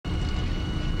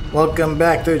Welcome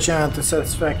back to the channel to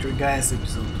Satisfactory, guys.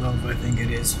 Episode 12, I think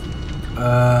it is.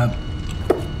 I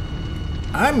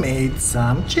made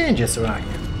some changes around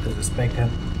here as expected.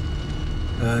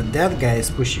 That guy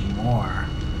is pushing more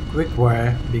quick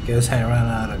wire because I ran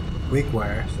out of quick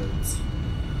wire, so it's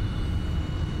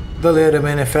the little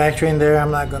manufacturing there.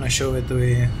 I'm not gonna show it to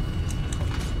you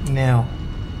now.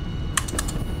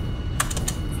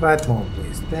 Flat mode,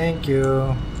 please. Thank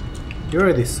you. You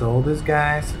already sold this,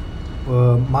 guys.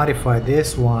 We'll modify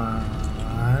this one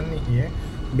here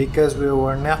because we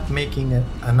were not making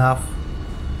enough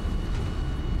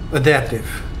adaptive.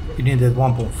 You needed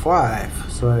 1.5,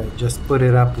 so I just put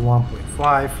it up to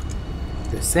 1.5.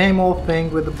 The same old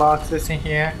thing with the boxes in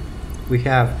here. We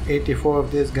have 84 of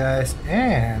these guys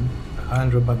and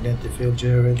 100 magnetic field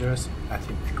generators, I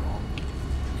think they call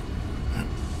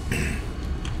them.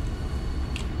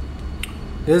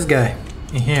 This guy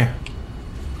in here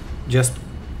just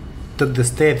took the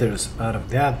stators out of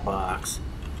that box,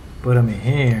 put them in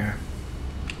here,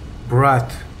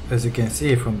 brought, as you can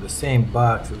see, from the same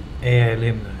box with AI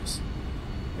limiters.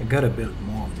 I gotta build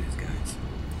more of these guys.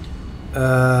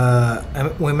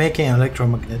 We're making an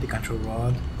electromagnetic control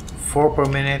rod, 4 per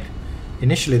minute.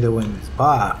 Initially they were in this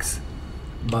box,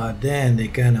 but then they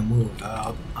kind of moved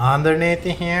out underneath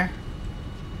in here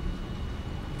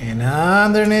and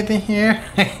underneath in here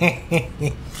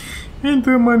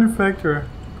into a manufacturer.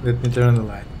 Let me turn on the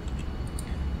light.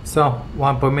 So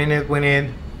 1 per minute we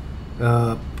need.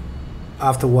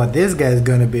 After what, this guy is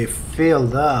gonna be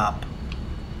filled up,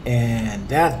 and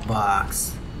that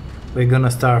box we're gonna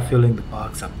start filling the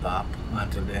box up top.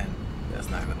 Until then,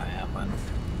 that's not gonna happen.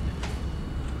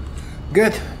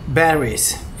 Good.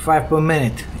 Batteries, 5 per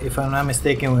minute. If I'm not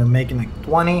mistaken, we're making like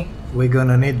 20. We're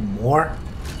gonna need more,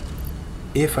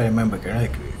 if I remember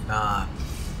correctly. If not,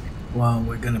 well,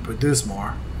 we're gonna produce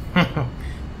more.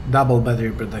 Double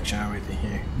battery production, everything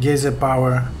here. Geyser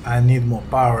power, I need more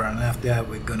power, and after that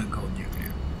we're gonna go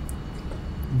nuclear.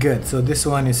 Good. So this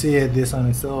one you see it, this one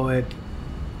you saw it.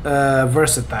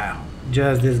 Versatile,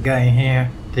 just this guy in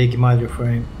here, take module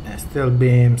frame and steel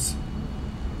beams.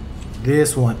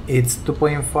 This one it's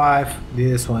 2.5,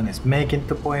 this one is making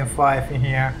 2.5 in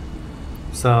here,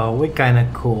 so we kind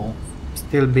of cool.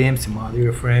 Steel beams and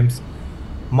modular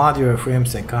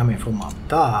frames are coming from up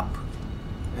top,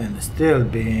 and the steel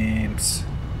beams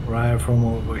right from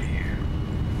over here.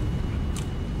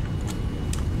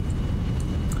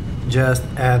 Just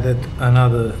added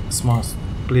another small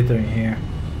splitter in here,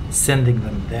 sending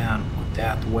them down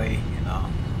that way, you know.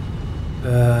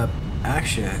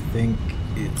 Actually I think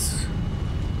it's,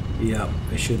 yeah,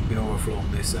 it should be overflow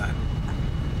on this side.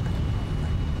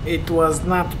 It was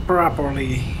not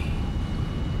properly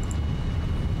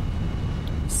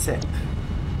set.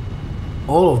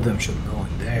 All of them should go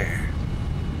in there,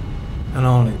 and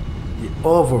only the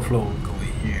overflow will go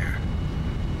in here,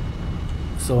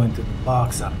 so into the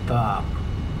box up top,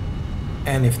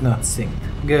 and if not synced.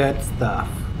 Good stuff.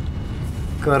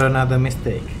 Got another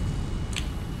mistake.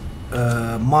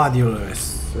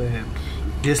 Modulars,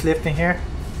 this lift in here,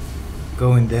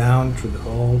 going down through the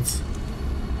holes,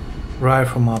 right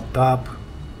from up top.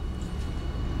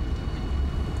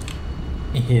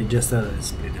 In here, just a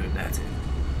splitter, that's it.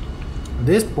 At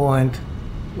this point,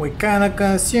 we're kind of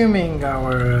consuming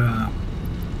our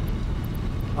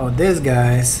these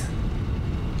guys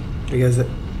because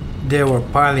they were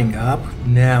piling up.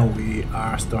 Now we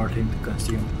are starting to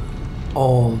consume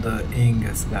all the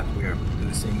ingots that we are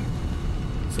producing,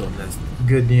 so that's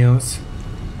good news.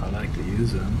 I like to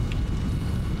use them.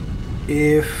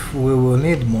 If we will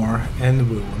need more, and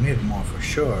we will need more for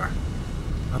sure,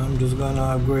 I'm just gonna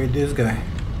upgrade this guy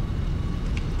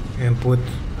and put,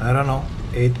 I don't know,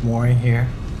 8 more in here,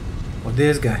 or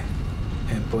this guy,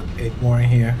 and put 8 more in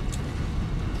here.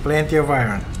 Plenty of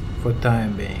iron for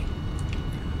time being.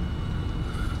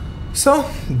 So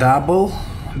double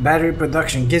battery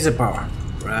production, geyser power.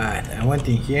 Right, I went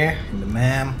in here in the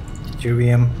MAM,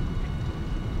 deuterium.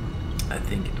 I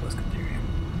think it was deuterium.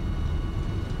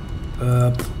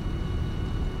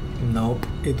 Nope,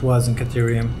 it wasn't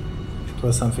deuterium. It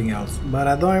was something else, but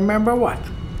I don't remember what.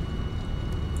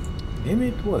 Maybe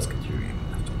it was deuterium.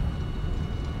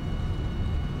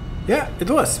 Yeah, it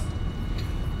was.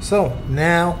 So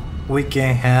now we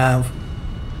can have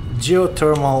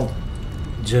geothermal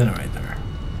generator.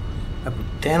 I put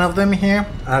 10 of them here.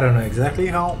 I don't know exactly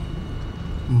how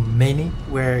many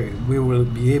where we will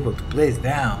be able to place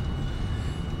down,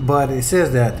 but it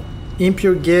says that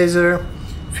impure geyser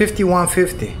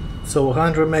 5150, so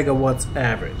 100 megawatts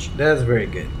average. That's very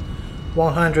good.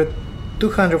 100,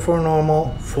 200 for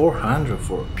normal, 400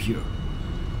 for pure.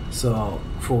 So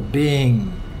for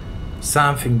being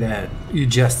something that you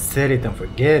just set it and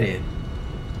forget it,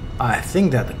 I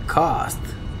think that the cost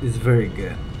is very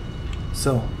good.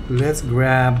 So let's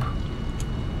grab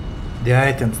the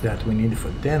items that we need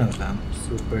for 10 of them.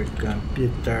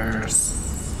 Supercomputers,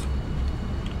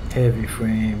 heavy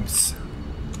frames,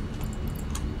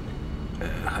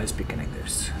 high-speed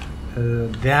connectors.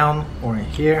 Down or in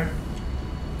here,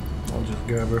 I'll just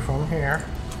grab it from here.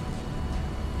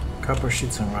 Copper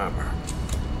sheets and rubber.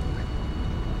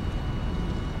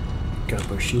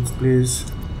 Copper sheets, please.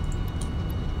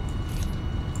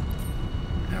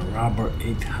 And rubber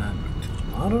 800.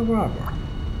 A lot of rubber.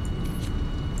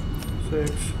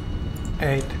 6,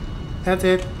 8. That's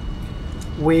it.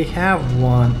 We have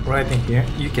one right in here.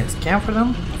 You can scan for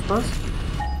them, of course.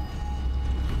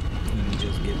 Let me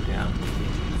just get down.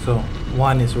 So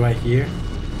one is right here,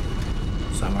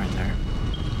 somewhere in there.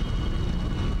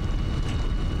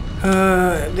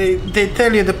 They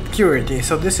tell you the purity.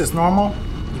 So this is normal.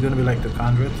 It's gonna be like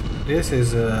 200. This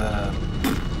is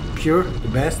pure, the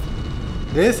best.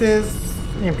 This is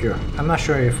impure. I'm not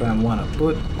sure if I want to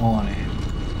put on it.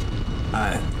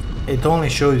 It only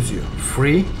shows you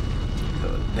free, so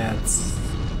that's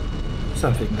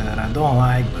something that I don't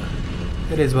like, but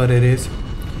it is what it is.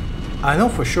 I know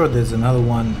for sure there's another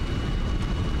one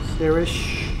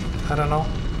here-ish, I don't know.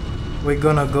 We're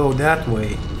gonna go that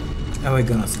way and we're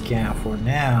gonna scan for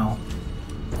now.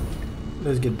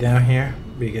 Let's get down here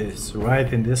because it's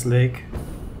right in this lake.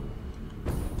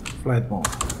 Flight mode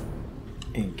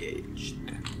engaged.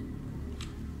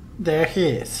 There he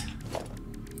is.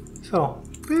 So,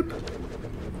 beep.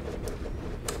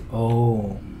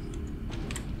 Oh.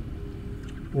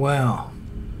 Well.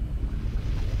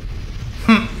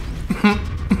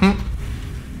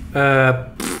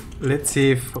 Let's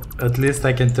see if at least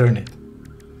I can turn it.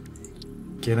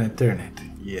 Can I turn it?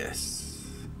 Yes.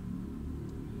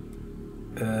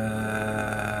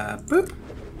 Boop.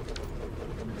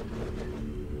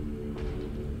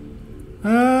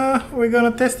 We're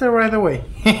gonna test it right away.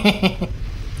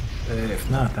 If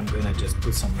not, I'm gonna just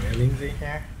put some railings in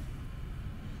here.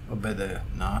 Or better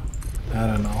not. I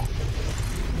don't know.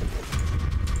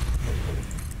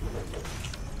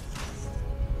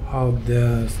 How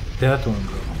does that one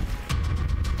go?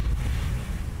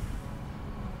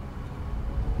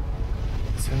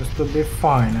 Seems to be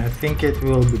fine. I think it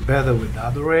will be better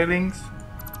without the railings.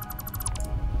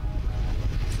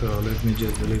 So let me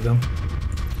just delete them.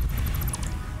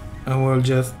 And we'll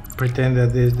just pretend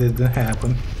that this didn't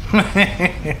happen.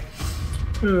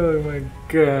 Oh my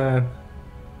god.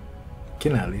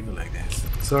 Can I leave it like this?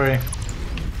 Sorry.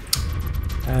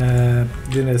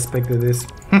 Didn't expect this.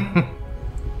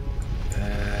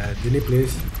 Delete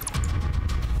please.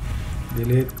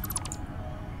 Delete.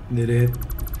 Delete.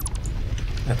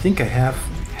 I think I have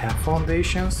half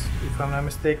foundations, if I'm not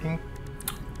mistaken.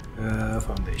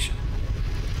 Foundation.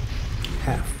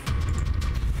 Half.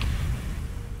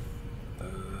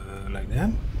 Like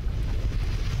that.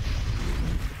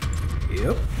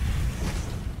 Yep.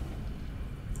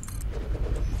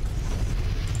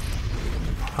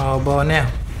 How about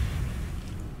now?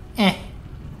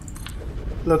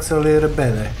 Looks a little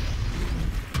better.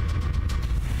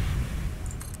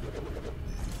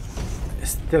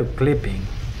 It's still clipping,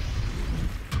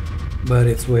 but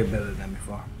it's way better than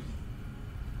before.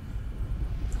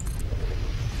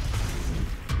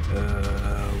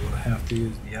 We'll have to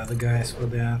use the other guys for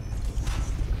that.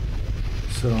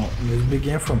 So let's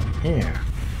begin from here.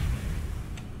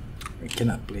 We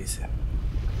cannot place it.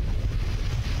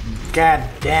 God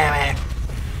damn it!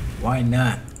 Why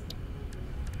not?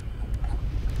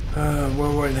 Where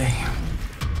were they?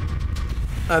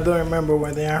 I don't remember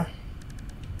where they are.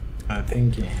 I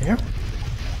think in here.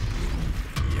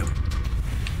 Yep.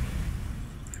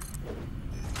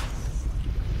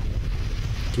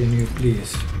 Can you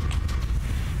please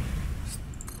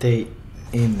stay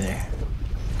in there?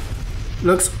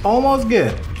 Looks almost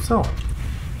good. So,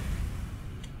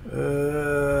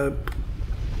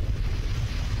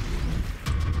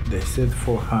 they said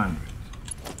 400.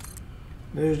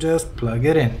 Let's just plug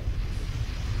it in.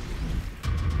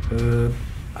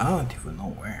 I don't even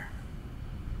know where.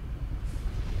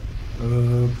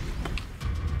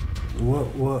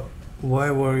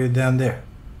 Why were you down there?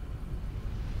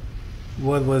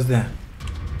 What was that?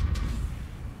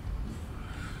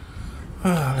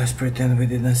 Oh, let's pretend we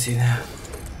didn't see that.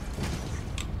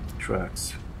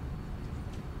 Trucks.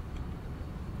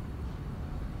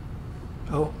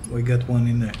 Oh, we got one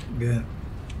in there. Good.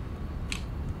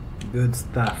 Good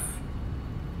stuff.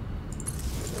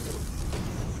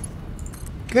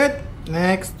 Good.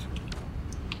 Next.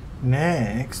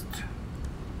 Next.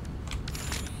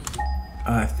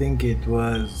 I think it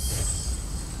was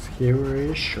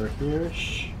here-ish or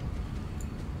here-ish.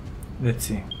 Let's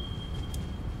see.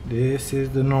 This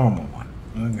is the normal one.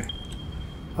 Okay.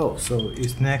 Oh, so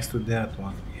it's next to that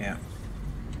one. Yeah.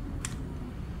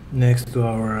 Next to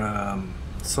our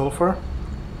sulfur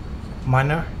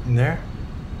miner in there.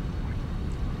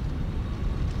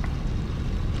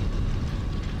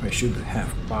 We should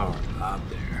have power up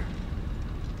there.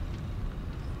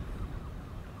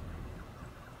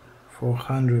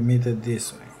 400 meters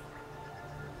this way.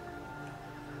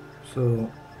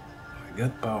 So I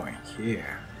got power in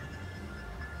here,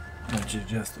 which is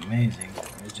just amazing.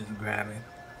 Let's just grab it.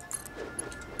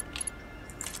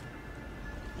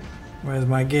 Where's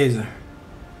my geyser?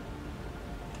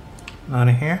 Not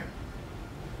in here?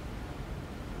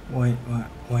 Why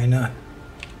not?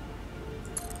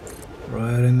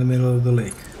 Right in the middle of the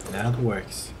lake. That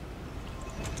works.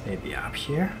 Maybe up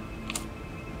here?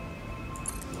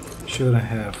 Shouldn't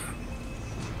have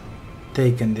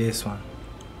taken this one.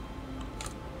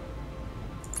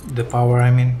 The power,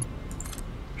 I mean.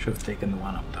 Should have taken the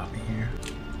one up top here.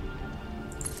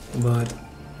 But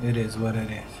it is what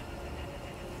it is.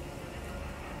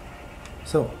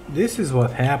 So this is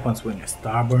what happens when you're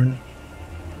stubborn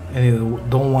and you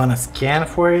don't want to scan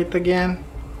for it again.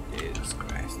 Jesus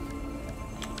Christ.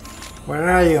 Where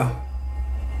are you?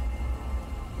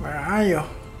 Where are you?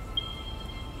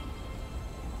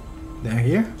 They're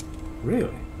here?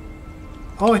 Really?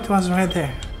 Oh, it was right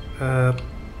there.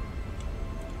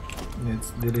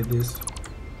 Let's delete this.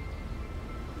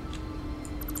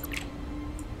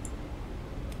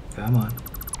 Come on.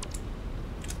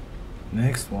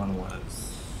 Next one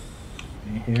was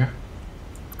in here.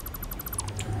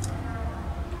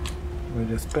 We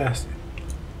just passed it.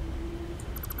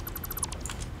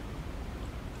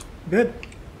 Good.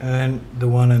 And the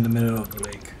one in the middle of the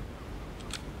lake.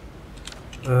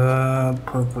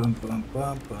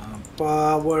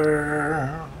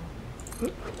 Power.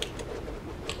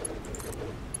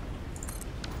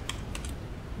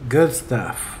 Good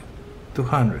stuff.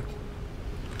 200.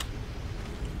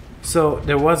 So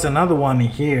there was another one in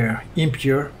here,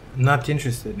 impure. Not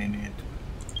interested in it.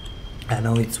 I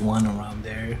know it's one around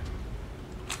there.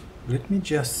 Let me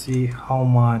just see how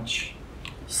much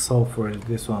sulfur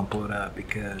this one put up,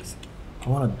 because I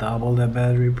want to double that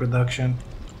battery production.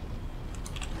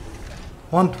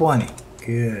 120.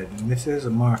 Good. This is a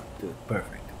Mark II.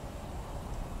 Perfect.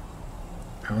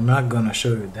 I'm not gonna show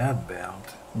you that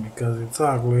belt because it's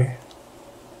ugly.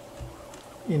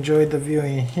 Enjoy the view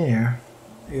in here.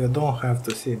 You don't have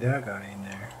to see that guy in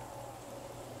there.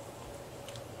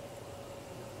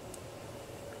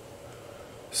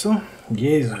 So,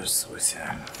 geysers we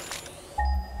said.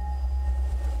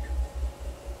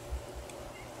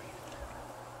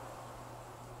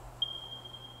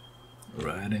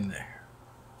 Right in there.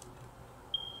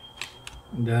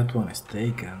 That one is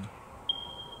taken.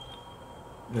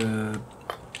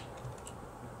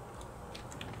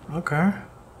 Okay.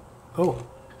 Oh.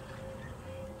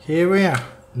 Here we are.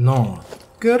 No.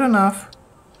 Good enough.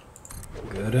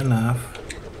 Good enough.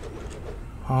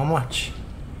 How much?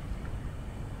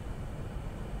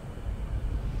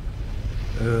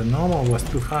 Normal was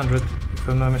 200, if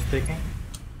I'm not mistaken.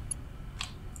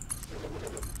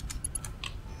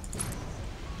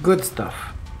 Good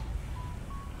stuff.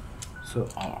 So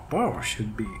our power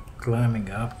should be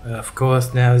climbing up. Of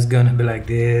course, now it's gonna be like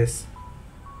this.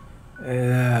 It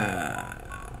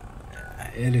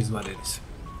is what it is.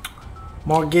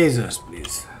 More geysers,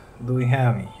 please. Do we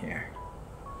have in here?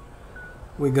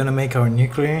 We're gonna make our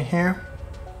nuclear in here.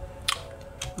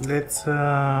 Let's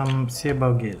see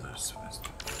about geysers first.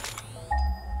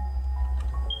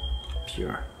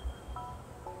 Pure.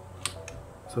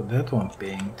 So that one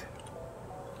pinged.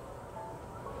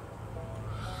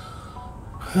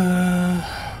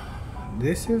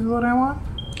 This is what I want?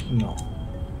 No,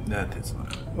 that is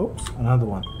what I want. Oops, another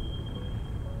one.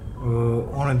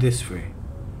 Only this three.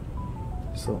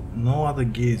 So no other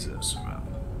geysers around.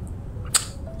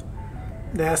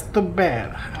 That's too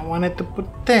bad. I wanted to put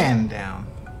 10 down.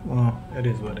 Well, it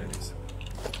is what it is.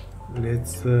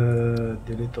 Let's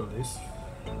delete all this.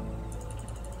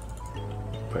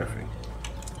 Perfect.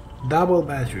 Double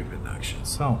battery production.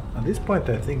 So at this point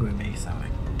I think we make something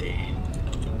like 10.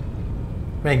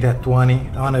 Make that 20.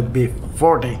 I want to be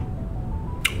 40.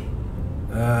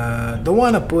 Don't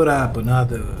want to put up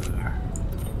another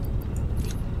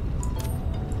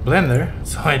blender,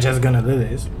 so I'm just gonna do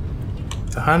this.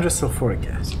 100 sulfuric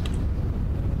acid.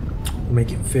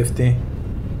 Make it 50.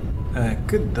 I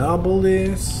could double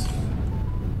this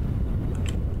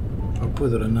or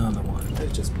put it another one.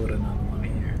 Let's just put another one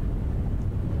here.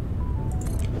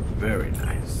 Very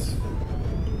nice.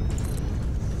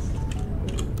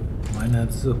 Why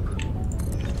not soup?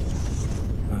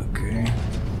 Okay.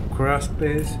 Crust,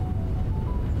 please.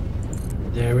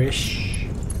 Derish.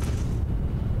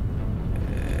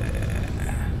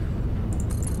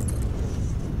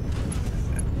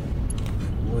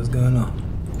 What's going on?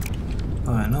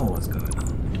 Oh, I know what's going on.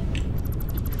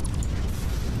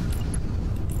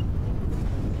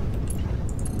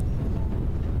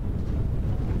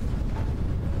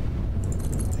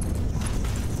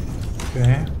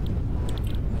 Okay.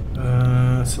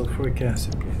 Sulfuric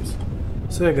acid, please.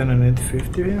 So you're gonna need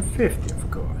 50 and 50, of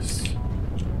course.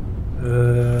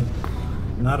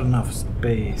 Not enough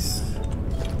space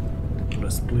to put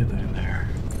a splitter in there.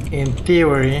 In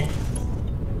theory,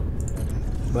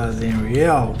 but in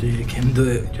reality, you can do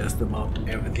it just about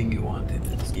everything you want in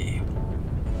this game.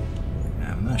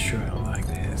 I'm not sure I like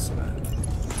this, but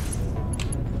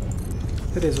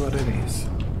it is what it is.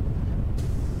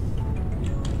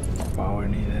 Power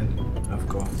needed, of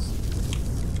course.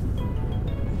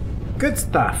 Good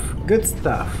stuff, good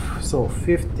stuff. So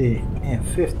 50 and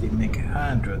 50 make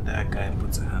 100. That guy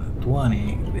puts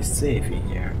 120. We're safe in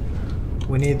here.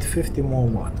 We need 50 more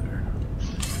water.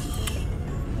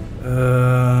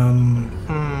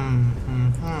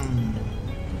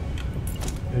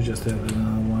 You just have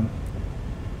another one.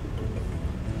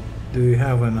 Do you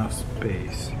have enough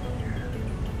space here?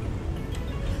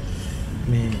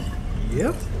 Me,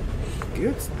 yep.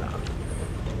 Good stuff.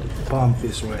 The pump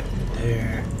is right in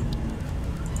there.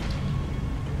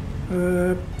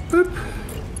 Boop.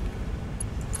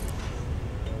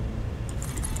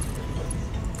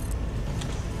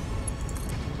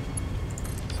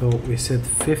 So we said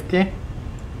 50.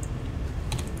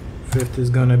 50 is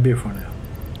gonna be for now.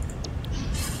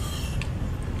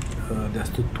 That's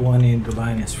 220. The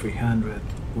line is 300.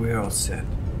 We're all set.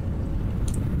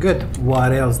 Good.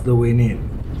 What else do we need?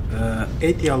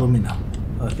 80 aluminum.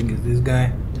 I think it's this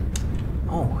guy.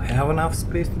 Oh, have enough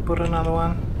space to put another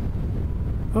one?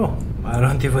 Oh, I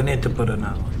don't even need to put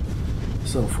another one.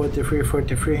 So 43,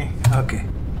 43. Okay.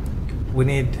 We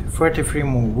need 43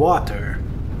 more water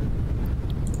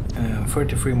and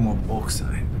 43 more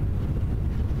bauxite.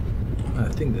 I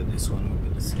think that this one will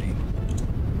be the same.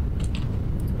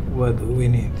 What do we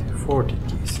need? 40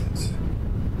 cases.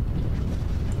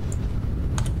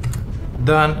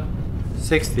 Done.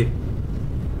 60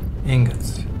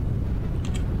 ingots.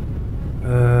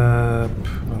 I'll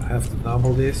have to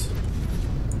double this.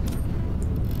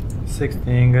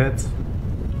 60 ingots.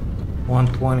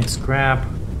 120 scrap.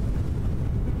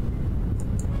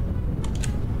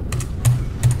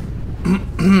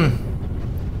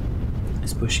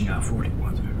 It's pushing out 40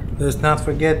 water. Let's not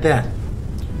forget that.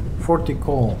 40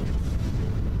 coal.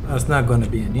 That's not going to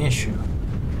be an issue.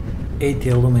 80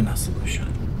 alumina solution.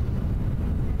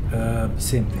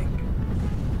 Same thing.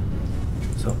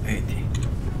 So 80.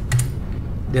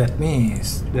 That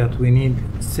means that we need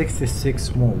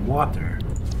 66 more water.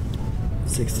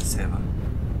 67.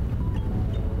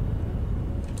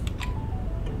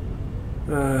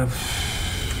 Yeah.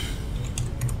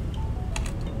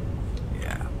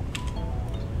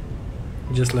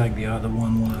 Just like the other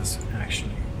one was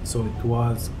actually. So it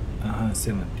was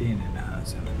 117 and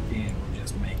 117. We'll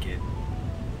just make it.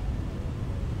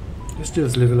 Just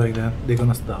leave it like that. They're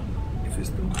gonna stop if it's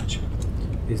too much.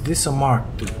 Is this a Mark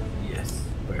II? Yes,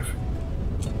 perfect.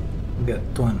 We got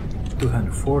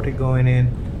 240 going in.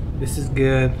 This is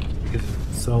good because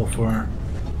it's sulfur.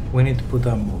 We need to put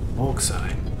up more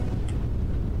bauxite.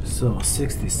 So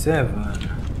 67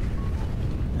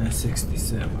 and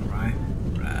 67, right?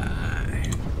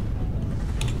 Right.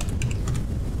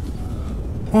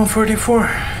 144.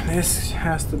 This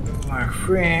has to be Mark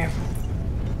III.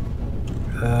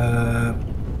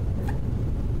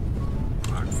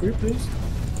 Mark III, please.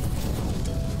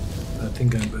 I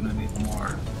think I'm gonna need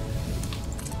more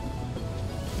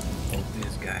of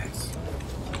these guys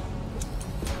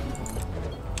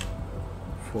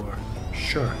for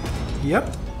sure.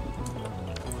 Yep.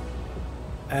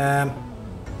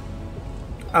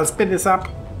 I'll speed this up.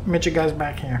 Meet you guys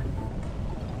back here.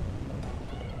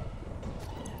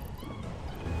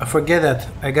 I forget that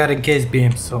I got a case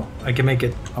beam, so I can make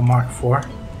it a Mark IV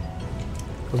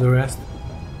for the rest.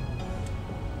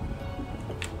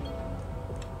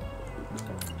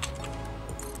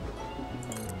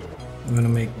 I'm gonna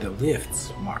make the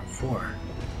lifts Mark IV.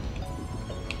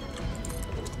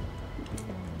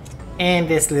 And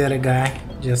this little guy,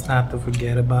 just not to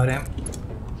forget about him.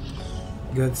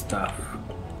 Good stuff.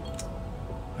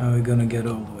 Now we're gonna get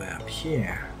all the way up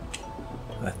here.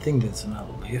 I think that's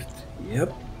another lift.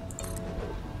 Yep.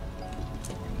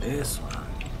 This one.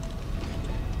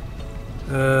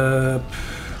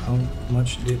 How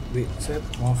much did we set?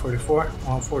 144?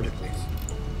 140 please.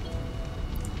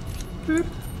 Boop.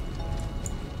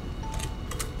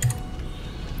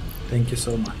 Thank you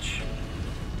so much.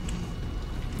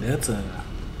 That's a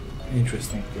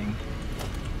interesting thing.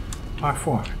 Mark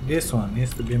 4. This one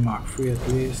needs to be Mark 3 at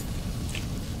least.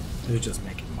 Let's just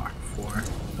make it Mark 4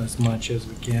 as much as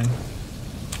we can.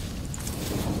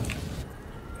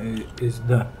 It is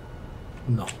done.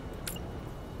 No.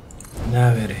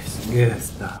 Now it is. Good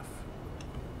stuff.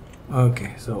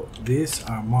 Okay, so these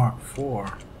are Mark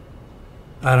 4.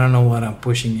 I don't know what I'm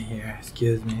pushing here.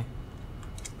 Excuse me.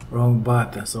 Wrong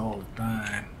buttons all the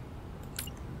time.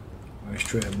 Let's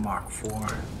try Mark 4.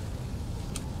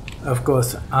 Of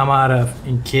course, I'm out of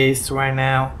encased right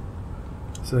now.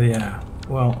 So yeah,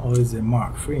 well, always a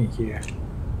Mark 3 here.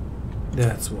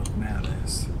 That's what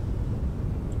matters.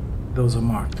 Those are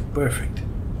marked. Perfect.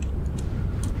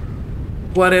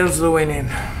 What else do we need?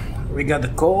 We got the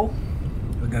coal.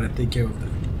 We gotta take care of the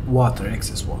water,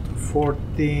 excess water.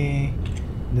 40.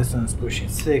 This one's pushing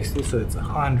 60, so it's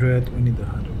 100. We need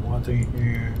 100 water in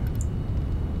here.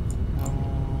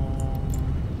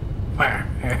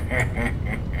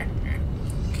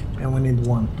 And we need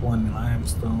 120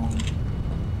 limestone.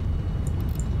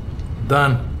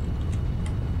 Done.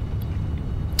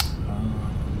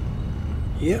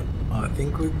 Yep, I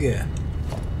think we're good.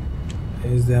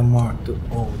 Is that marked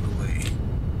all the way?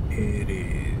 It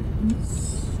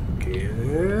is.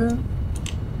 Good.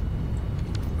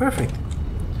 Perfect.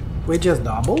 We just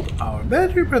doubled our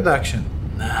battery production.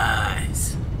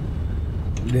 Nice.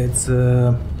 Let's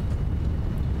how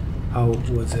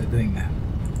was it doing that?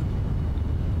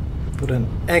 Put an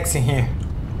X in here.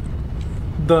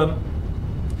 Done.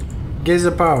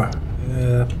 Geyser power.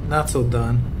 Not so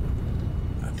done.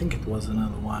 I think it was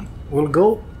another one. We'll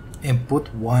go and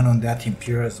put one on that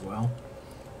impure as well,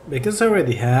 because I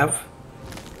already have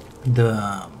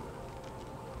the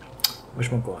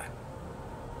whatchamacallit,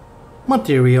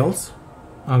 materials.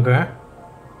 Okay,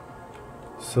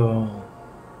 so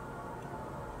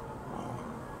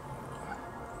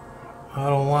I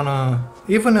don't wanna,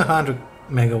 even 100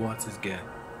 megawatts is good.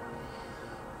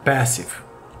 Passive.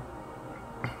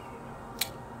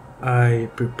 I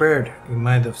prepared, you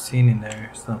might have seen in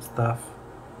there some stuff.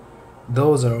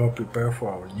 Those are all prepared for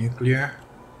our nuclear.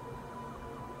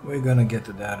 We're gonna get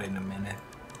to that in a minute.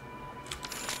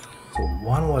 So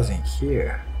one was in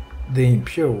here. The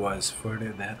impure was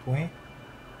further that way.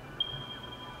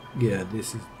 Yeah,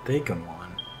 this is taken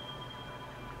one.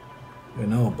 We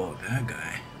know about that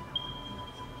guy.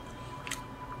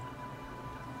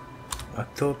 I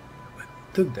thought I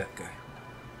took that guy.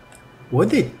 What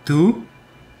did two?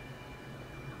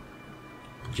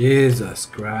 Jesus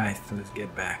Christ, let's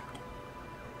get back.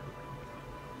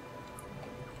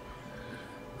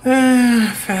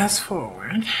 Fast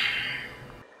forward.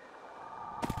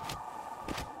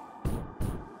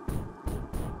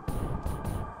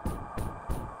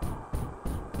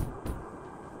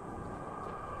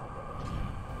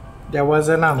 There was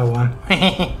another one.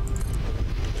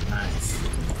 Nice.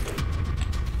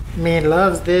 Me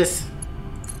loves this.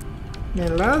 Me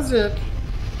loves it.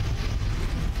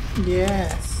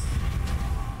 Yes.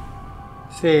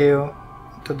 See you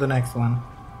to the next one.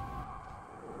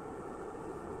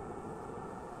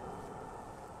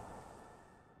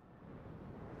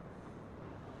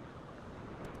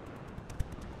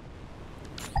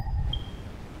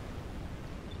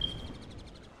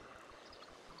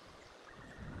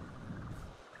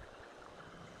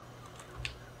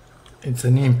 It's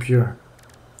an impure.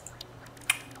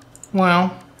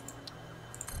 Well,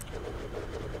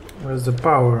 where's the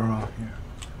power around here?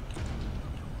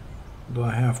 Do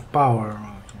I have power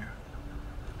around here?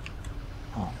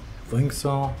 Oh, think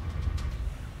so.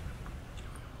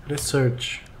 Let's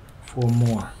search for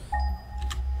more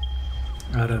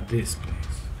out of this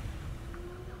place.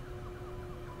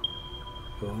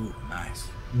 Oh, nice.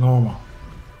 Normal.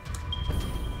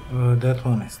 That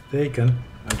one is taken.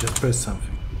 I just pressed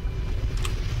something.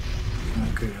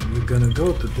 Okay, we're gonna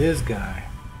go to this guy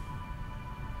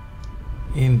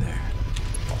in there.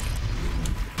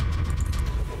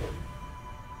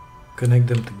 Connect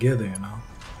them together, you know.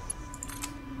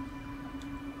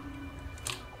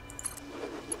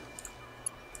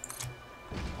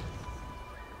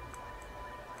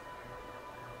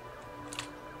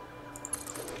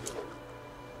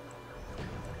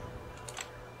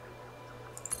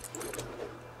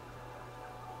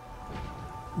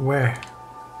 Where?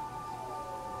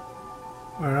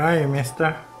 Where are you,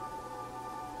 mister?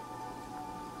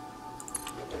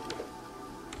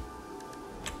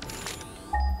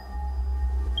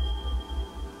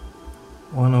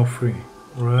 $103,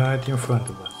 right in front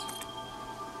of us.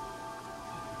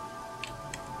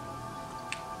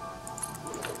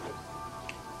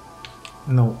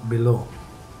 No, below.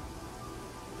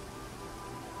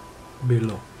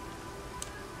 Below.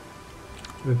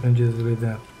 We can just do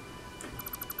that.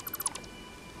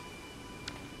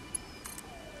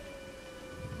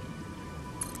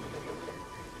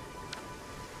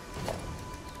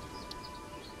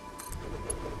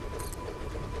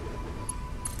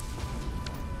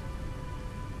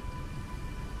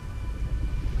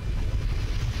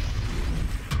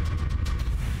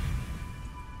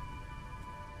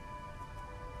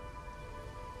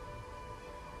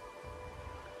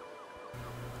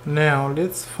 Now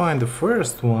let's find the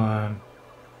first one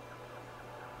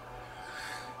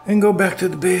and go back to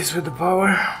the base with the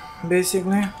power,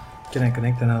 basically. Can I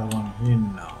connect another one? You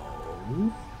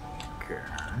know. Okay.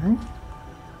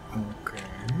 Okay.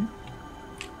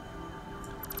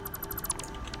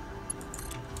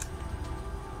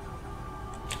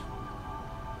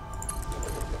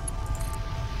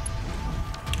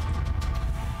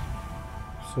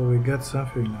 So we got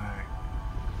something like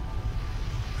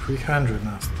 300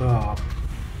 non-stop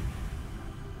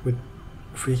with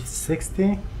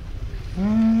 360.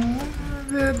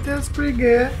 That's pretty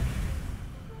good.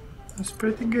 That's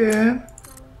pretty good.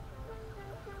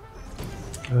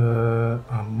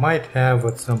 I might have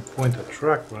at some point a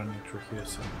truck running through here,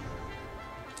 so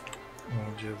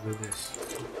I'll just do this.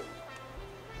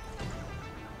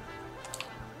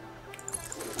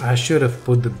 I should have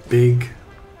put the big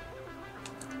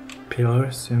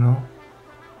pillars, you know.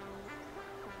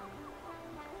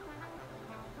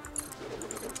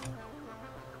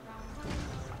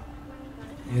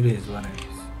 It is what it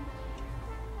is.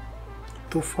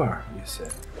 Too far, you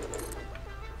said.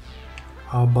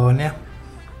 How about now?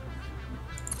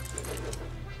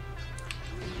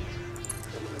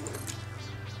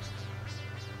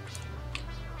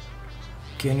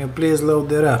 Can you please load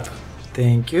that up?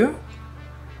 Thank you.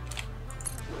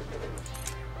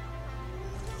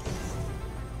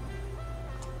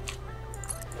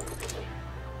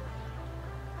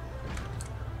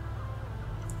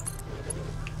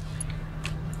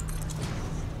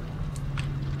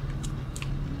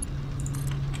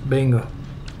 Bingo.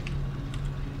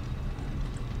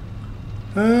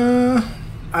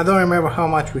 I don't remember how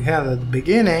much we had at the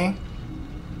beginning,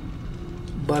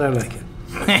 but I like it.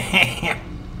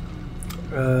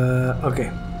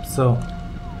 Okay, so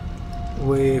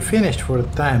we finished for the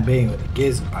time being with the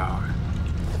Geyser power.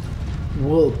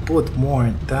 We'll put more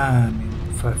in time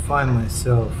if I find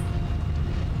myself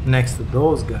next to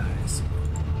those guys.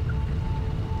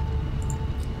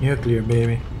 Nuclear,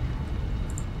 baby.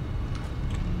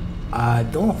 I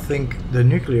don't think the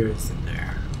nuclear is in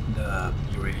there. The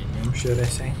uranium, should I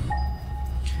say.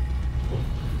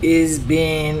 It's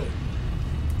been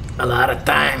a lot of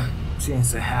time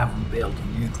since I haven't built a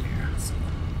nuclear. So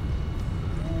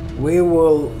we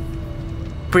will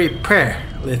prepare,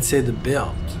 let's say, the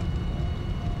build.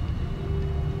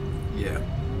 Yeah,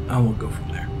 and we'll go from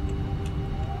there.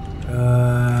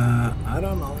 I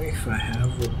don't know if I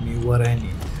have with me what I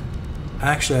need.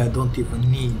 Actually, I don't even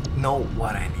know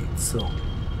what I need, so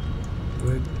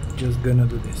we're just gonna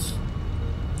do this.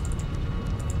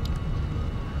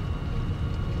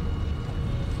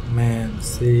 Man,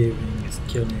 saving is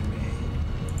killing me.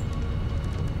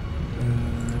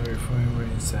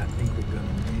 Refineries, I think we're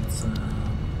gonna need some.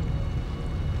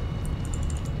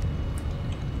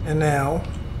 And now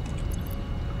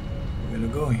we're gonna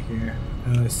go in here.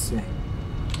 Let's see.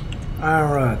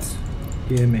 Iron rods,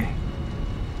 give me.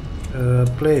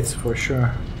 Plates for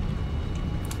sure.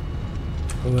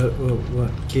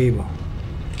 What? Cable.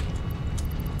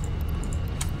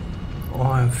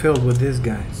 Oh, I'm filled with these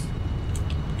guys.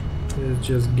 Let's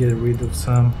just get rid of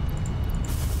some.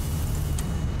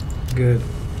 Good.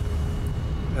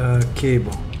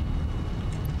 Cable.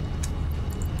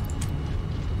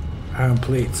 Iron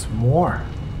plates. More.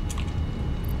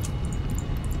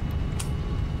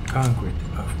 Concrete,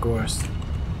 of course.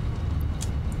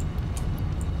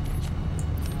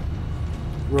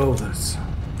 Rollers.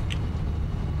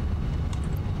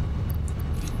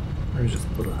 Or just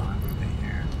put it on everything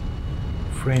here.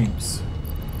 Frames.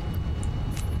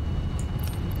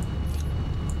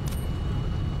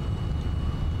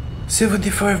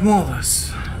 $75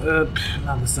 molars.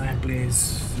 Not the sign, please.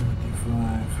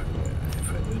 75. If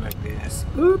I do like this.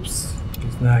 Oops.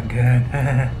 It's not good.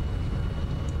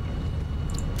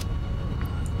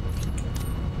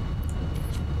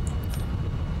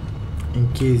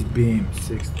 Encased beam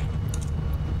 60.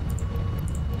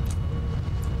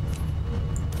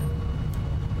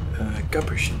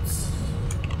 Copper sheets.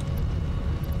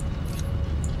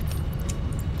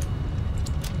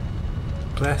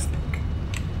 Plastic.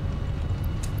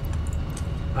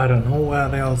 I don't know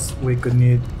what else we could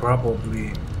need.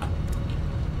 Probably,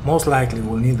 most likely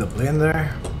we'll need a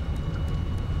blender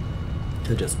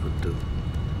to just put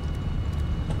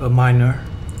a miner,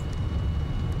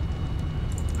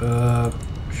 a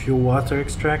few water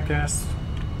extractors.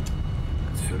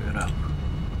 Let's fill it up.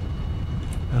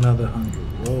 Another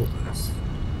 100 roses.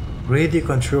 Radio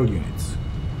control units.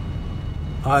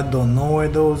 I don't know where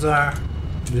those are.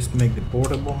 Just make the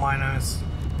portable miners.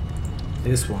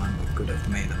 This one we could have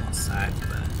made on site,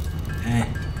 but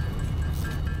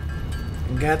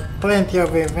got plenty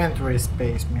of inventory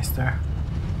space, mister.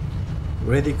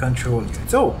 Ready control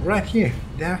units. Oh, right here.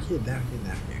 Down here, down here,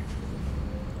 down here.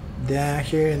 Down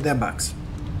here in that box.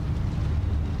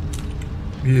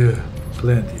 Yeah,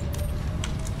 plenty.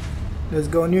 Let's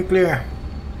go nuclear.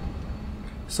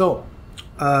 So,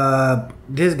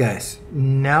 these guys,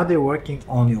 now they're working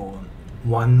only on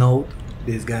one node.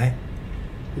 This guy.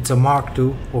 It's a Mark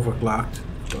II overclocked,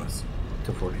 of course,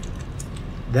 240.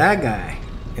 That guy,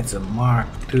 it's a Mark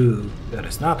II that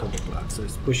is not overclocked, so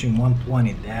it's pushing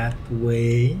 120 that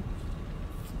way.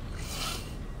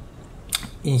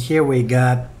 In here we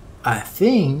got, I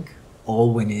think,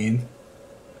 all we need,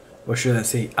 or should I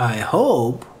say, I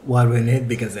hope what we need,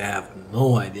 because I have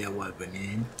no idea what we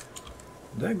need.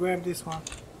 Did I grab this one?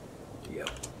 Yep.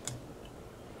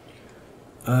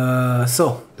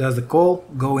 So there's the coal,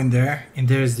 go in there, and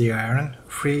there's the iron,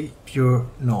 3 pure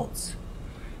nodes.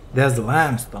 There's the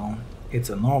limestone, it's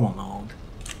a normal node.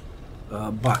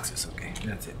 Boxes, okay,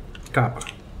 that's it. Copper,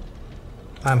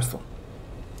 limestone.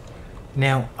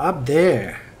 Now up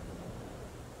there,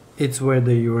 it's where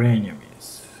the uranium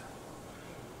is.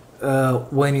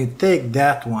 When you take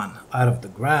that one out of the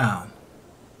ground,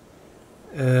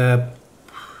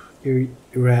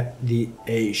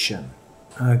 irradiation.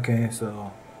 Okay,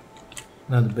 so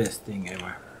not the best thing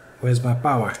ever. Where's my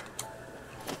power?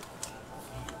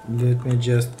 Let me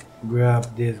just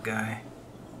grab this guy.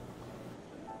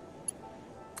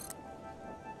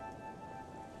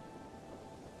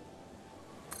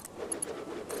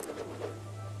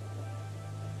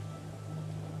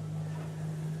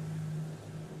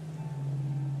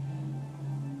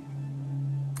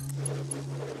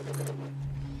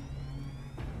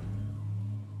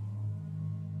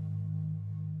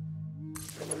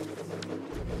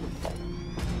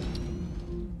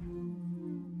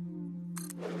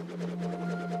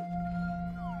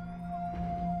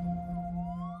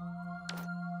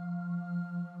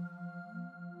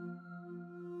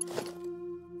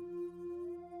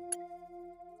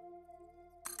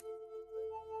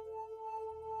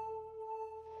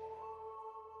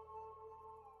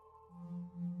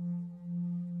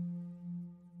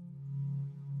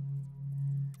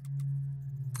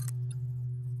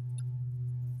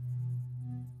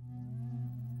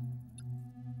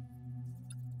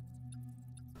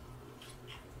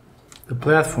 The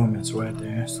platform is right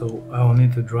there, so I will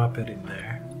need to drop it in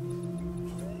there.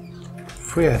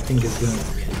 3 I think is going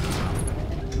to be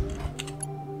enough.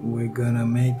 We're gonna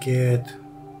make it...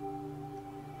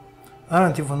 I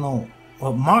don't even know.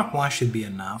 Well, Mark 1 should be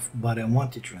enough, but I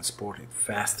want to transport it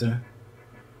faster.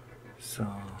 So...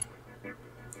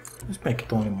 let's make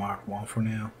it only Mark 1 for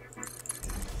now.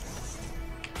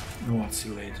 We'll see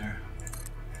later.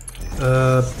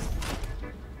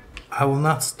 I will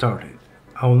not start it.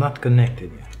 I will not connect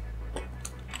it yet,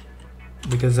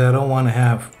 because I don't want to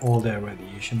have all that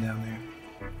radiation down there.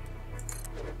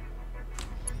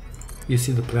 You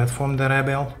see the platform that I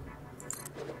built?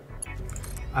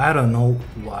 I don't know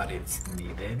what it's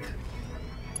needed,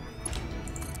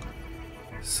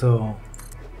 so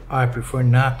I prefer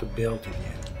not to build it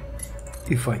yet.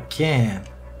 If I can,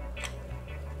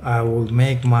 I will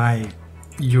make my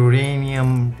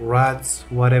uranium rods,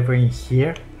 whatever, in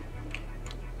here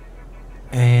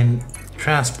and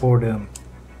transport them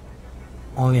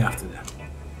only after that.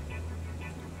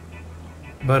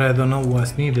 But I don't know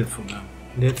what's needed for them.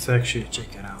 Let's actually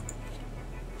check it out.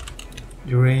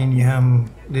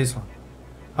 Uranium, this one.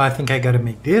 I think I gotta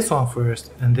make this one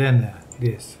first and then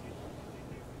this.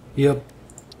 Yep.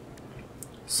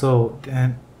 So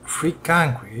then free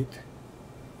concrete.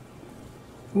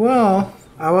 Well,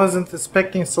 I wasn't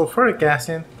expecting sulfuric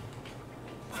acid.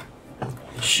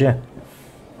 Shit.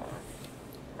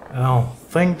 I don't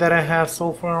think that I have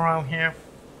sulfur around here.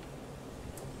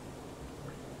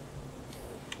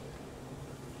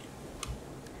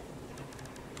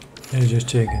 Let's just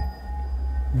check it.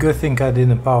 Good thing I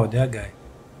didn't power that guy.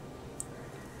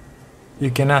 You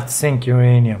cannot sink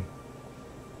uranium.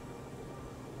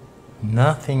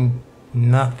 Nothing,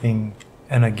 nothing,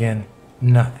 and again,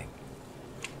 nothing.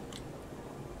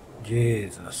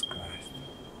 Jesus Christ.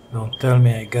 Don't tell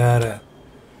me I gotta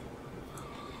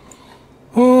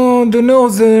on the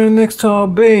nodes that are next to our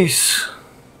base.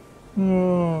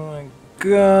 Oh my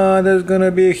god, there's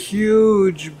gonna be a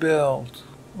huge belt.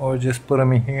 Or just put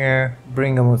them in here,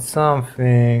 bring them with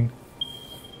something.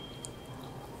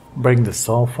 Bring the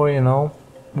sulfur, you know.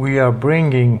 We are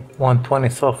bringing 120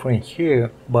 sulfur in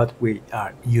here, but we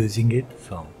are using it,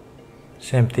 so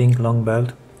same thing, long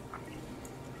belt.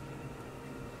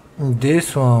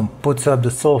 This one puts up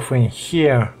the sulfur in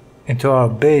here into our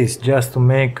base just to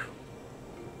make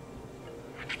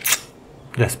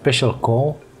the special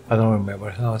coal. I don't remember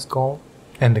how it's called.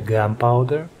 And the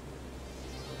gunpowder.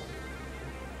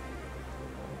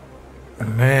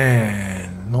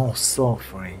 Man, no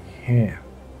sulfur in here.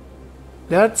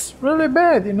 That's really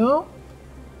bad, you know?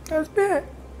 That's bad.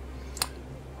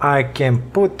 I can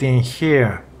put in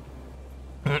here.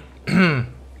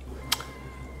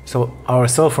 So our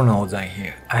sulfur nodes are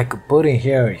here. I could put in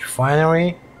here a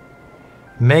refinery,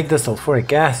 make the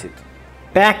sulfuric acid,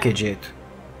 package it,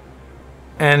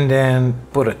 and then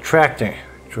put a tractor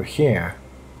through here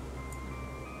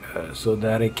so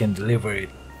that it can deliver it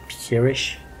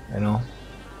here-ish, you know.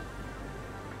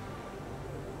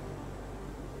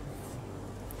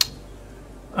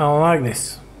 I don't like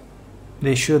this.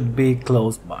 They should be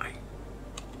close by.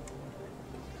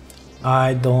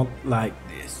 I don't like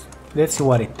this. Let's see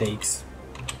what it takes.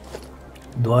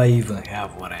 Do I even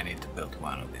have what I need to build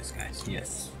one of these guys?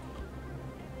 Yes.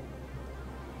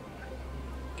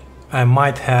 I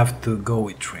might have to go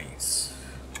with trains.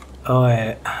 Oh,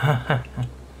 I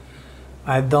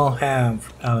don't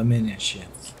have aluminum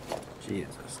sheets.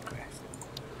 Jesus Christ.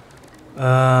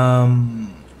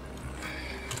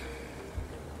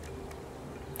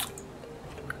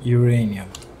 Uranium.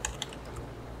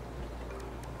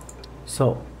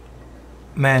 So,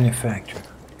 manufacture.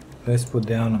 Let's put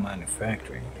down a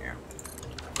manufacturing here.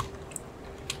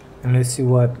 And let's see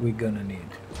what we're gonna need.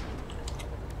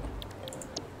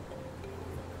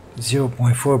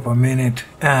 0.4 per minute.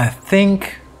 I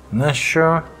think, not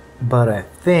sure, but I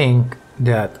think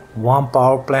that one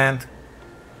power plant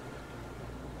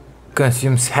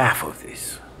consumes half of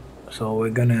this. So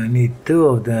we're gonna need 2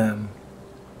 of them,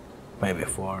 maybe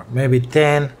 4, maybe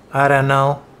 10, I don't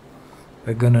know.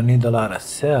 We're gonna need a lot of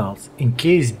cells,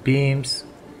 encased beams,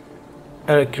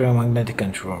 electromagnetic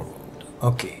control rod.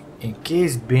 Okay,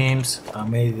 encased beams are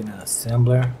made in an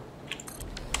assembler.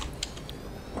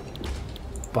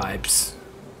 Pipes,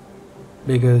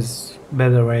 because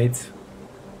better rates,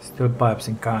 steel pipes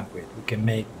and concrete. We can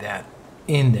make that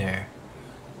in there,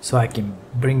 so I can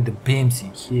bring the beams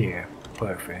in here.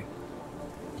 Perfect.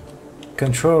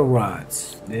 Control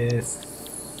rods.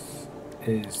 This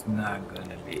is not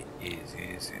gonna be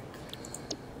easy, is it?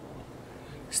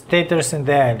 Stators and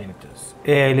air limiters.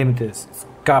 Air limiters is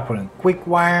copper and quick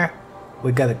wire.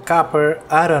 We got a copper.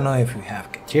 I don't know if we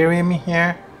have deuterium in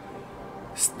here.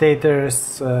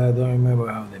 Stators, don't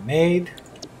remember how they're made.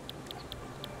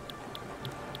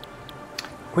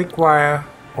 Quick wire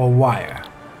or wire,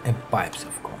 and pipes,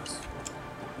 of course.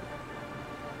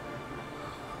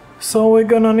 So we're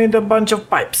gonna need a bunch of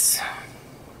pipes.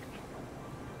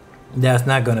 That's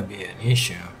not gonna be an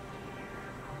issue.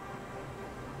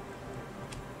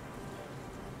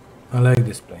 I like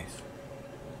this place.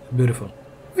 Beautiful.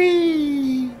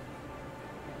 Whee!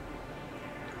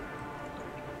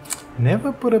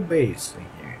 Never put a base in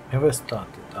here. Never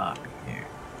started up in here.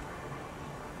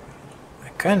 I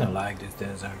kinda like this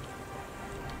desert.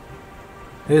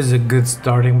 This is a good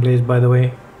starting place, by the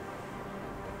way.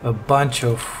 A bunch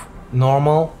of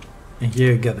normal. And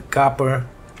here you get the copper,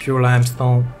 pure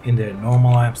limestone, in there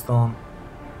normal limestone.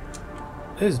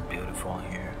 This is beautiful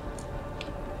in here.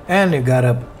 And you got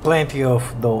plenty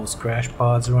of those crash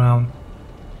pods around.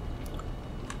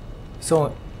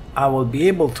 So I will be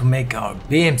able to make our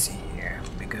beams in here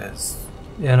because,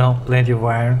 you know, plenty of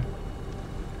iron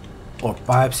or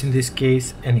pipes in this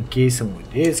case, and in case I'm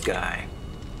with this guy,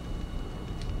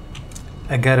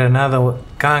 I got another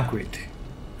concrete,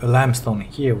 a limestone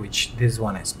here, which this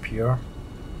one is pure.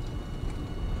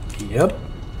 Yep,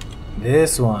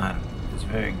 this one is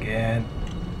very good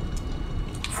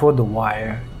for the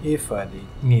wire if I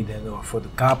need it, or for the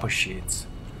copper sheets.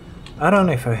 I don't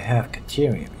know if I have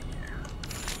deuterium in here.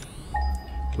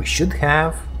 We should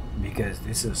have, because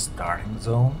this is starting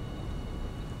zone.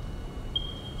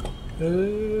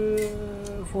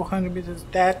 400 meters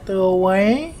that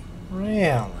away?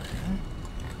 Really?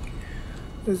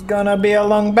 It's gonna be a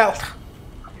long belt.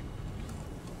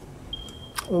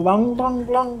 Long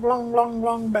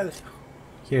belt.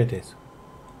 Here it is.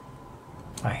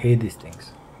 I hate these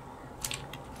things.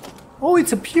 Oh,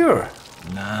 it's a pure.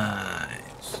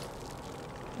 Nice.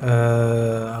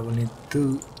 I will need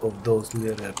 2 of those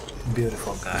little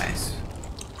beautiful guys.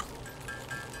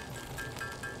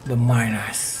 The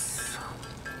miners.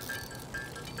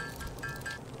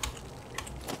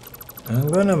 I'm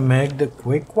gonna make the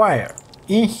quick wire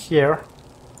in here.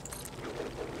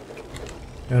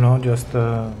 You know, just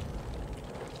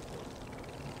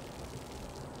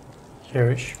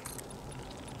here-ish.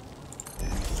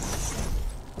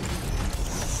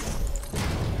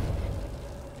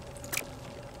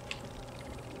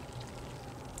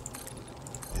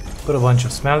 Put a bunch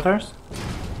of smelters,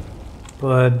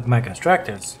 but my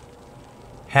constructors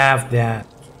have that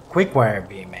quick wire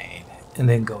being made and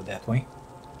then go that way.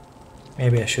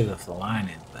 Maybe I should have aligned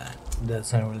it, but it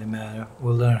doesn't really matter.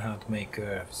 We'll learn how to make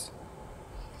curves.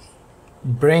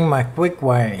 Bring my quick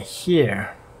wire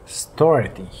here, store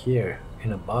it in here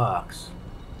in a box.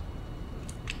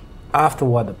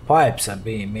 Afterward, the pipes are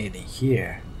being made in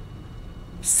here.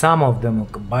 Some of them will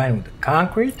combine with the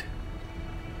concrete,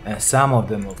 and some of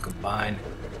them will combine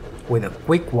with a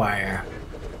quick wire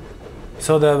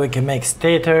so that we can make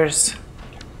stators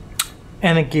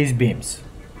and encased beams.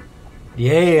 The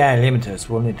AI limiters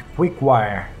will need quick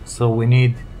wire, so we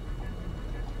need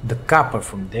the copper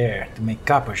from there to make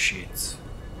copper sheets.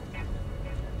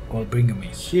 We'll bring them in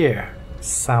here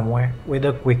somewhere with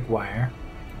a quick wire.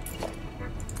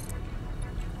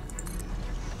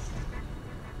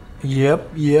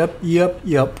 Yep.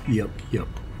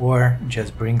 Or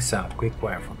just bring some quick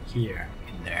wire from here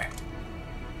in there.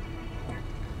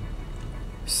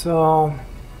 So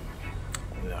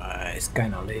it's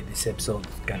kind of late. This episode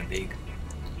is kind of big.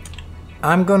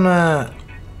 I'm gonna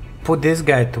put this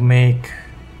guy to make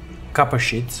copper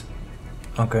sheets.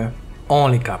 Okay,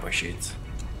 only copper sheets.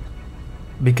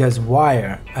 Because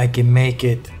wire, I can make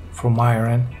it from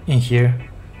iron in here.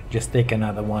 Just take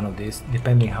another one of these,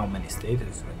 depending how many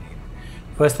stators I need.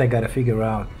 First, I gotta figure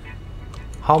out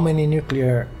how many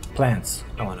nuclear plants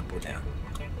I want to put down,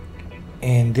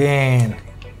 and then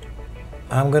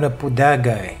I'm gonna put that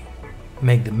guy,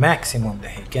 make the maximum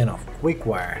that he can of quick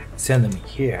wire, send him in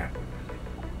here.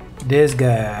 This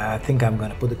guy, I think I'm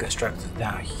gonna put the constructors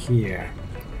down here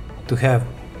to have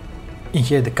in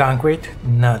here the concrete,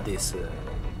 not this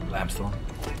limestone.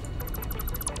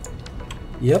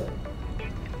 Yep.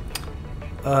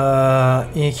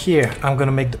 In here I'm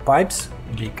gonna make the pipes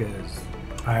because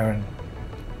iron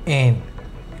and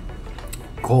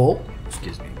coal,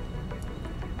 excuse me,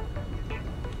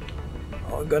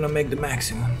 we're gonna make the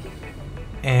maximum,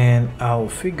 and I'll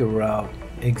figure out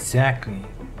exactly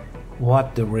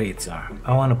what the rates are.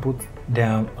 I want to put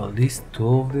down at least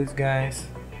 2 of these guys.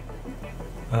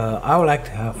 I would like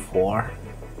to have 4.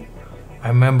 I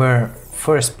remember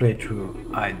first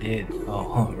playthrough I did.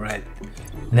 Oh right,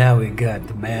 now we got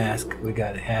the mask, we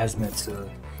got the hazmat suit,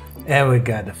 and we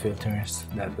got the filters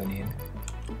that we need.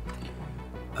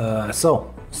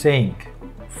 So, saying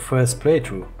first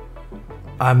playthrough,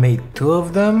 I made 2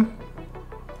 of them,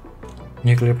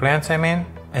 nuclear plants I mean,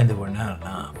 and they were not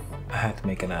enough. I had to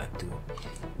make another 2.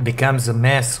 Becomes a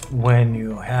mess when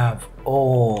you have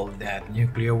all that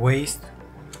nuclear waste,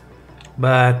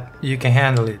 but you can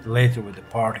handle it later with the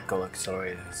particle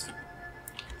accelerators.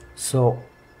 So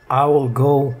I will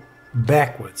go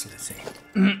backwards, let's say.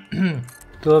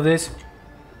 2 of this,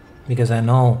 because I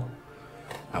know,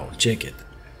 I will check it,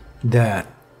 that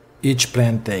each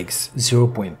plant takes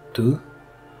 0.2,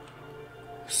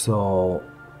 so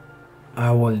I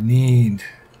will need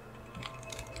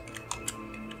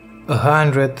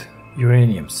 100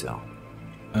 uranium cell.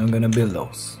 I'm gonna build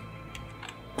those.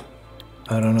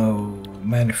 I don't know,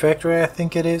 manufacturer I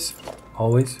think it is,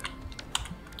 always.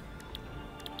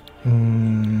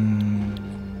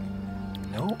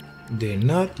 No, they're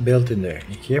not built in there.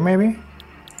 In here maybe?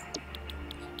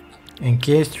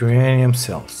 Encased uranium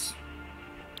cells.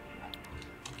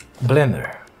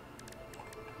 Blender.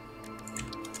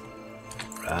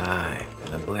 Right,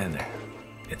 the blender.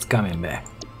 It's coming back.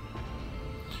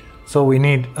 So we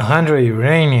need 100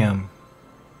 uranium.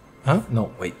 Huh?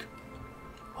 No, wait.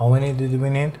 How many did we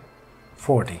need?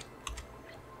 40.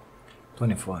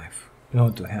 25. In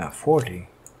order to have 40.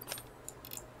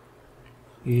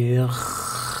 Yeah.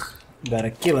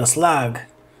 Gotta kill a slug.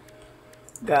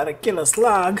 Gotta kill a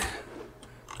slug.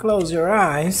 Close your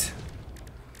eyes.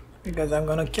 Because I'm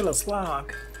gonna kill a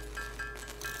slug.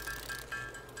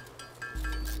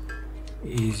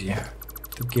 Easier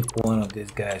to keep one of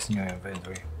these guys in your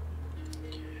inventory.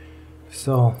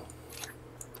 So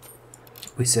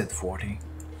we said 40.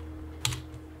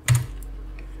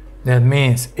 That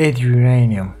means 8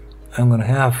 uranium. I'm gonna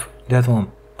have that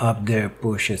one up there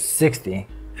pushes 60.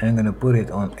 I'm gonna put it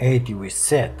on 80 we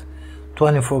set.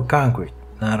 24 concrete,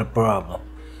 not a problem.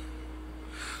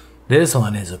 This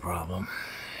one is a problem.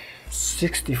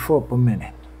 64 per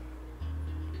minute.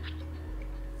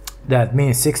 That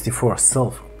means 64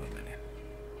 sulfur per minute.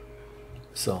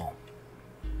 So,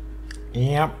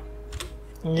 yep.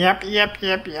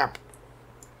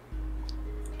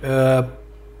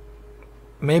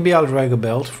 Maybe I'll drag a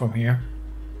belt from here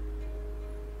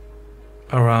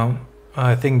around.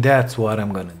 I think that's what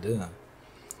I'm gonna do.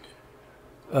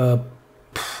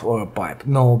 Or a pipe.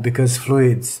 No, because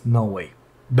fluids, no way.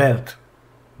 Belt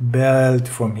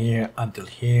from here until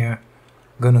here.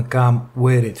 Gonna come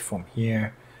with it from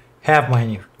here. Have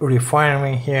my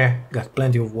refinery here. Got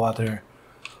plenty of water.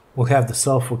 We'll have the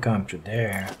sulfur come through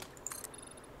there.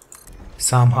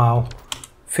 Somehow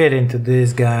fit into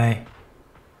this guy.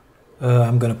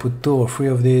 I'm gonna put 2 or 3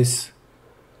 of these.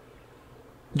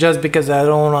 Just because I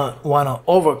don't wanna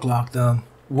overclock them.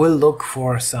 We'll look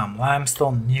for some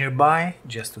limestone nearby,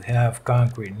 just to have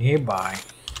concrete nearby,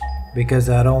 because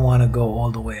I don't want to go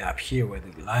all the way up here where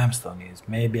the limestone is.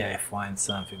 Maybe I find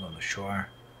something on the shore.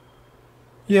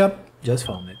 Yep, just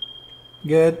found it.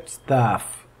 Good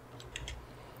stuff.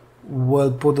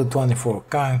 We'll put the 24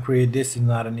 concrete. This is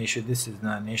not an issue. This is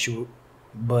not an issue.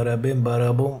 Bada bim,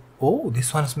 bada boom. Oh,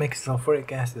 this one's making sulfuric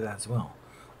acid as well.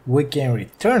 We can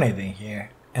return it in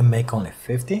here and make only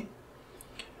 50.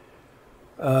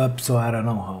 So I don't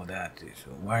know how that is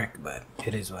work, but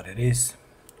it is what it is.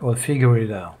 We'll figure it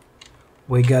out.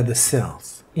 We got the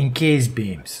cells, encased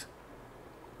beams,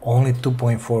 only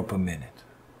 2.4 per minute.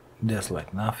 That's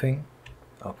like nothing.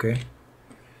 Okay.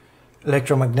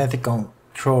 Electromagnetic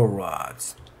control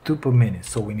rods, 2 per minute,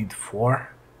 so we need 4.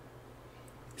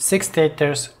 6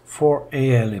 stators, 4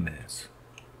 AI limiters.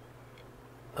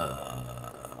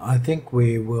 I think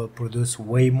we will produce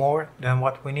way more than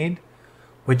what we need,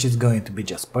 which is going to be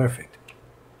just perfect.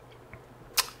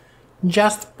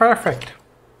 Just perfect.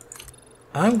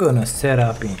 I'm gonna set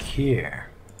up in here,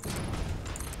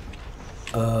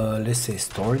 let's say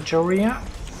storage area,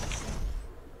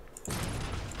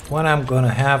 when I'm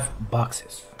gonna have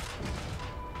boxes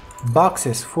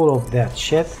full of that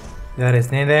shit that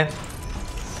is needed,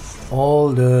 all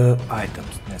the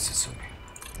items necessary,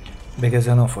 because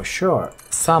I know for sure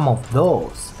some of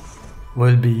those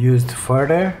will be used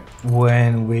further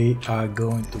when we are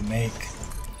going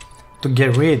to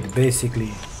get rid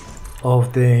basically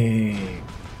of the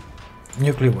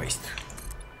nuclear waste.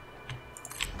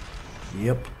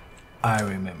 Yep, I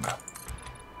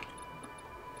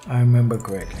remember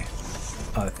correctly,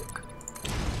 I think.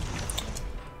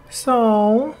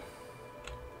 So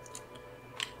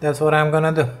that's what I'm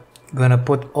gonna do. Gonna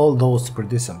put all those to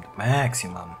produce some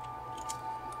maximum.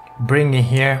 Bring in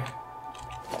here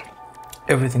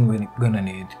everything we're gonna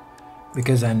need,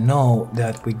 because I know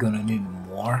that we're gonna need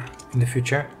more in the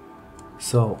future.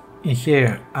 So in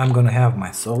here I'm gonna have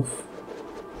my sulfur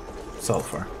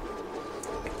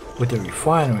with a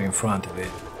refinery in front of it,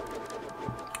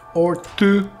 or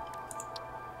 2,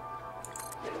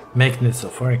 making the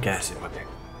sulfuric acid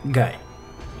guy.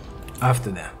 After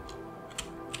that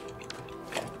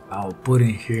I'll put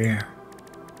in here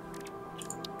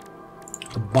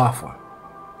a buffer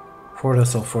for the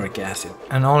sulfuric acid,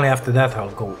 and only after that I'll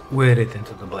go with it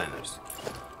into the blenders.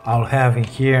 I'll have in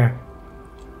here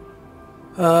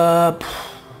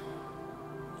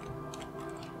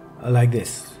like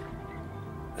this,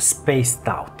 spaced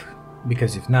out,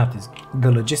 because if not,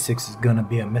 the logistics is gonna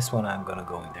be a mess when I'm gonna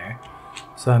go in there.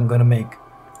 So I'm gonna make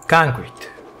concrete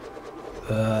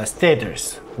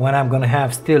stators. When I'm gonna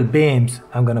have steel beams,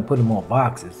 I'm gonna put in more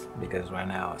boxes, because right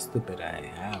now, stupid, I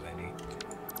ain't have any.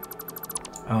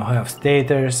 I'll have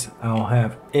stators, I'll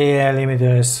have AI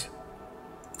limiters,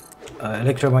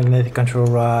 electromagnetic control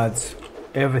rods,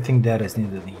 everything that is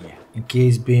needed in here,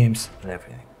 encased beams and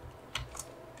everything.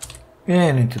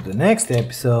 And into the next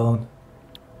episode,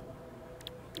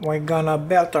 we're gonna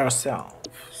build ourselves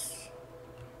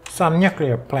some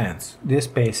nuclear plants. These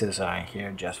spaces are in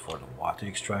here just for the water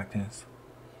extractors.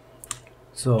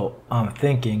 So I'm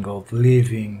thinking of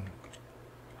leaving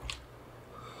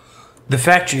the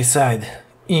factory side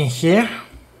in here,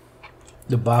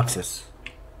 the boxes,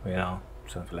 you know,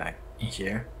 something like in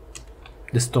here,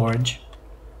 the storage,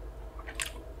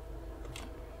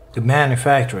 the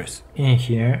manufacturers in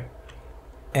here,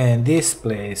 and this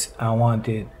place I want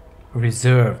it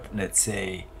reserved, let's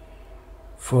say,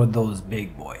 for those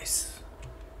big boys.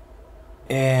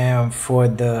 And for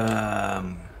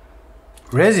the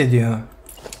residue,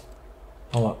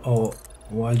 we'll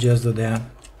just do that.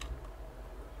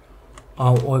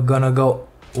 We're gonna go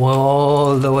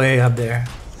all the way up there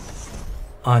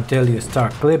until you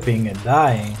start clipping and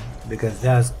dying, because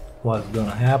that's what's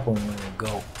gonna happen when you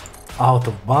go out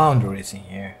of boundaries in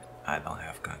here. I don't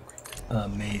have concrete.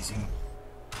 Amazing.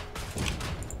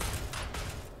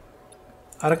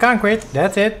 Out of concrete,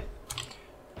 that's it.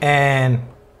 And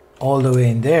all the way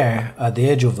in there at the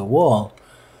edge of the wall,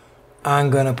 I'm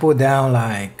gonna put down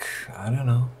like, I don't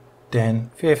know,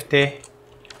 10, 50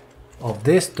 of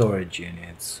these storage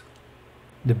units,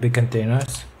 the big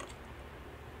containers,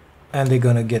 and they're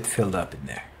gonna get filled up in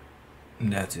there.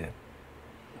 And that's it.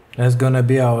 That's gonna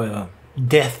be our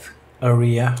death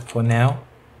area for now.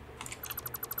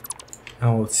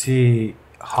 And we'll see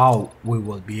how we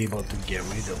will be able to get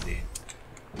rid of it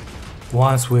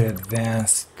once we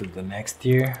advance to the next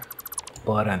tier.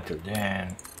 But until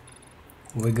then,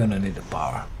 we're gonna need the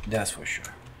power, that's for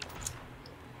sure.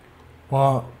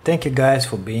 Well, thank you guys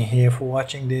for being here, for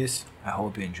watching this. I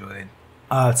hope you enjoyed.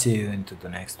 I'll see you into the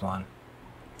next one.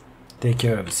 Take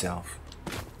care of yourself.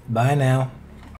 Bye now.